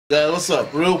Guys, what's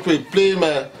up? Real quick, play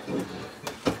my.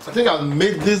 I think I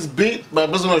made this beat, but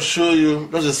I'm just gonna show you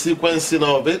just the sequencing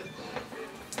of it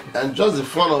and just the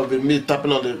fun of it, me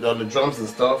tapping on the drums and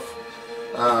stuff.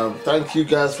 Thank you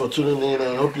guys for tuning in, and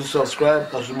I hope you subscribe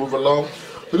as we move along.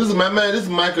 So this is my man. This is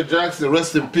Michael Jackson.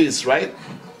 Rest in peace, right?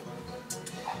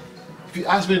 If you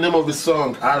ask me the name of the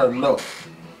song, I don't know.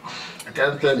 I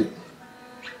can't tell you.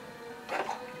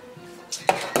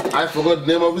 I forgot the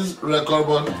name of his record,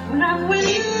 but so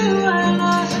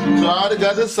I already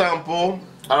got the sample.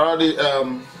 I already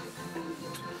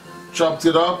chopped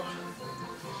it up.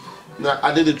 Now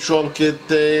I did the truncate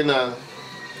thing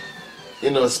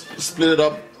and split it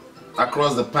up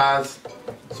across the pads.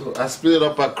 So I split it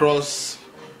up across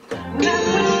 8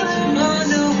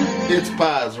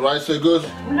 pads, right? So it goes.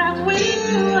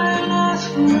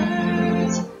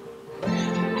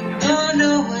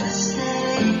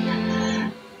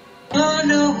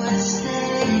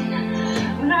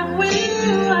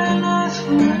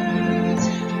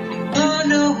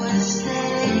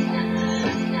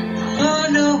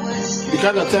 You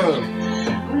kind of tell him.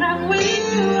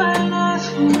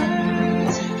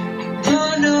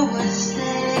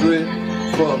 3,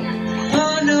 4.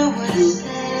 2,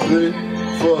 3,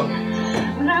 4.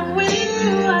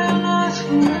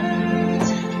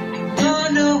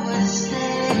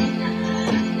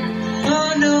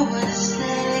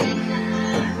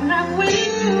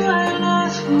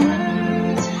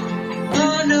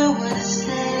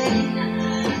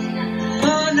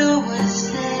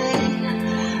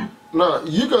 Now,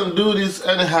 you can do this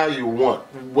anyhow you want.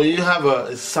 When you have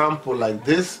a sample like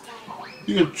this,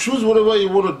 you can choose whatever you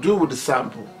want to do with the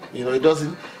sample. You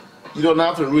don't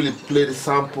have to really play the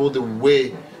sample the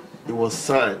way it was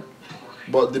signed.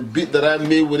 But the beat that I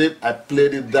made with it, I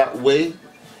played it that way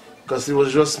because it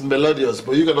was just melodious.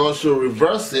 But you can also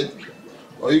reverse it,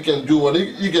 or you can do what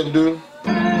you can do.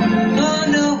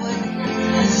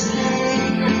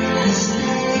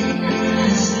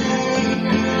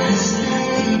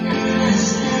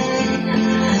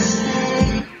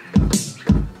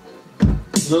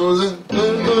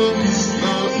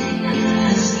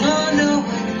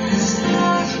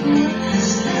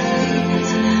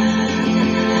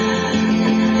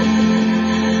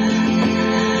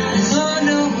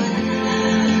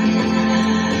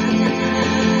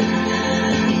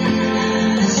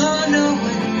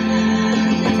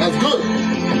 That's good.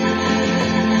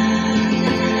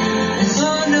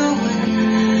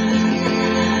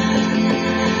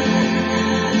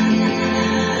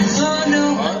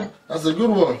 That's a good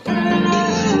one.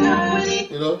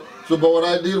 So but what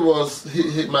I did was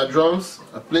hit my drums.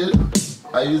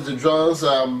 I used the drums,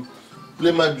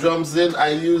 play my drums in. I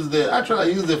used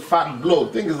the fat blow.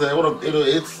 I think it's one of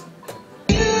 808s.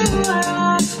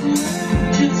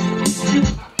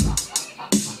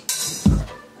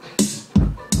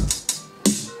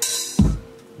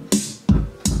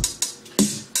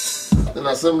 Then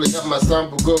I simply got my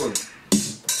sample going.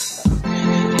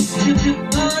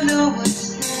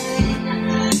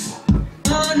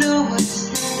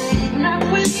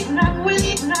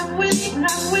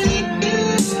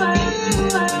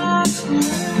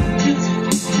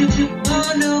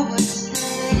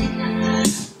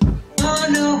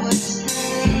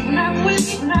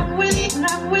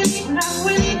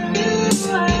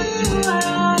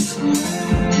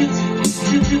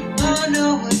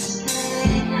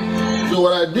 So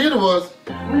what I did was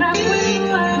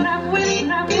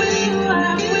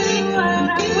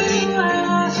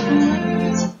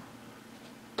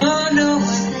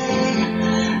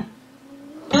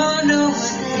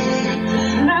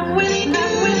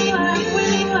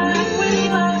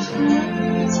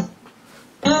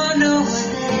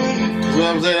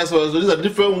so these are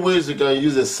different ways you can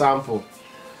use a sample.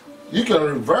 You can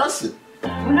reverse it.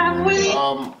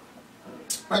 I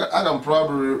can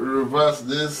probably reverse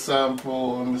this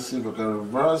sample. Let me see if I can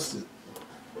reverse it.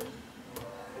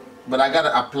 But I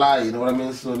gotta apply, you know what I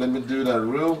mean? So let me do that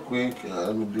real quick.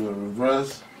 Let me do a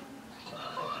reverse.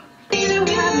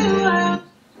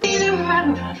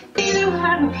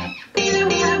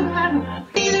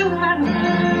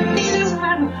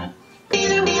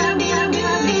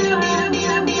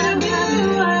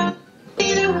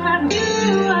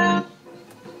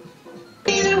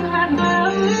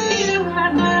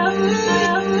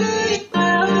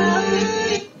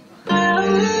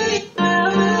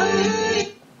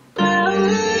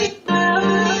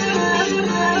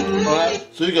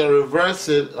 So you can reverse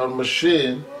it on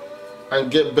Maschine and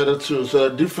get better tunes. So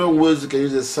there are different ways you can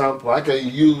use a sample. I can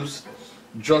use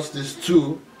just these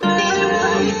two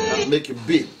and make a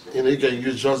beat. You can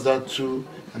use just that tool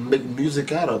and make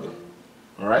music out of it.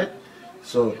 Alright?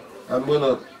 So I'm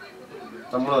gonna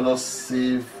I'm gonna not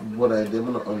save what I did.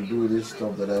 I'm gonna undo this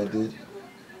stuff that I did.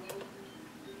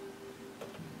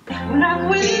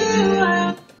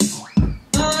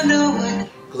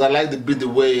 Because I like the beat the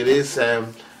way it is,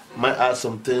 and might add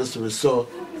some things to it. So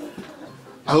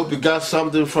I hope you got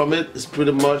something from it. It's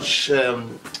pretty much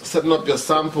setting up your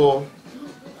sample,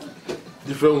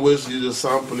 different ways to use your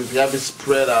sample. If you have it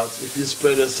spread out, if you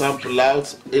spread your sample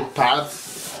out, 8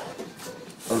 parts,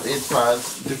 on 8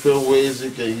 parts, different ways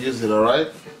you can use it, alright?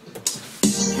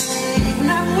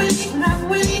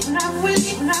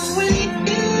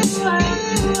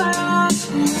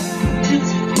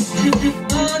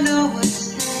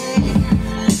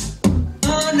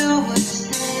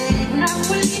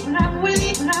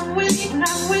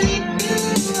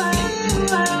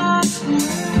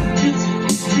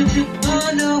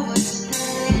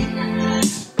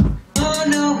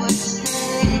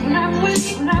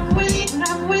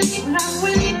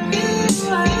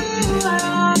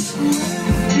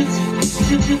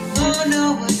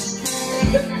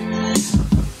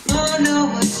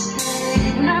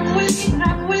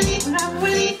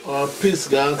 Peace,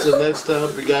 guys. Until next time,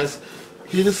 you guys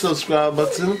hit the subscribe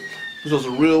button. This was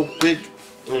real quick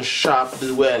and sharp,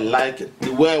 the way I like it,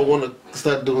 the way I want to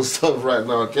start doing stuff right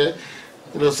now. Okay,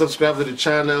 you know, subscribe to the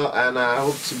channel, and I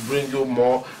hope to bring you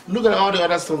more. Look at all the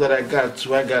other stuff that I got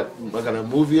too. I got a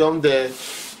movie on there.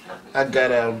 I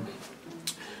got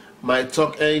my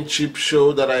Talk Ain't Cheap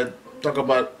show that I talk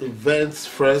about events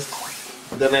first,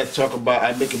 then I talk about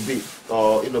I make a beat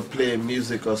or, you know, play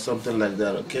music or something like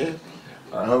that. Okay,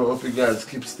 I hope you guys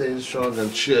keep staying strong,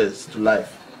 and cheers to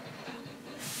life.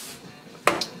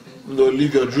 You know,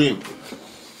 live your dream.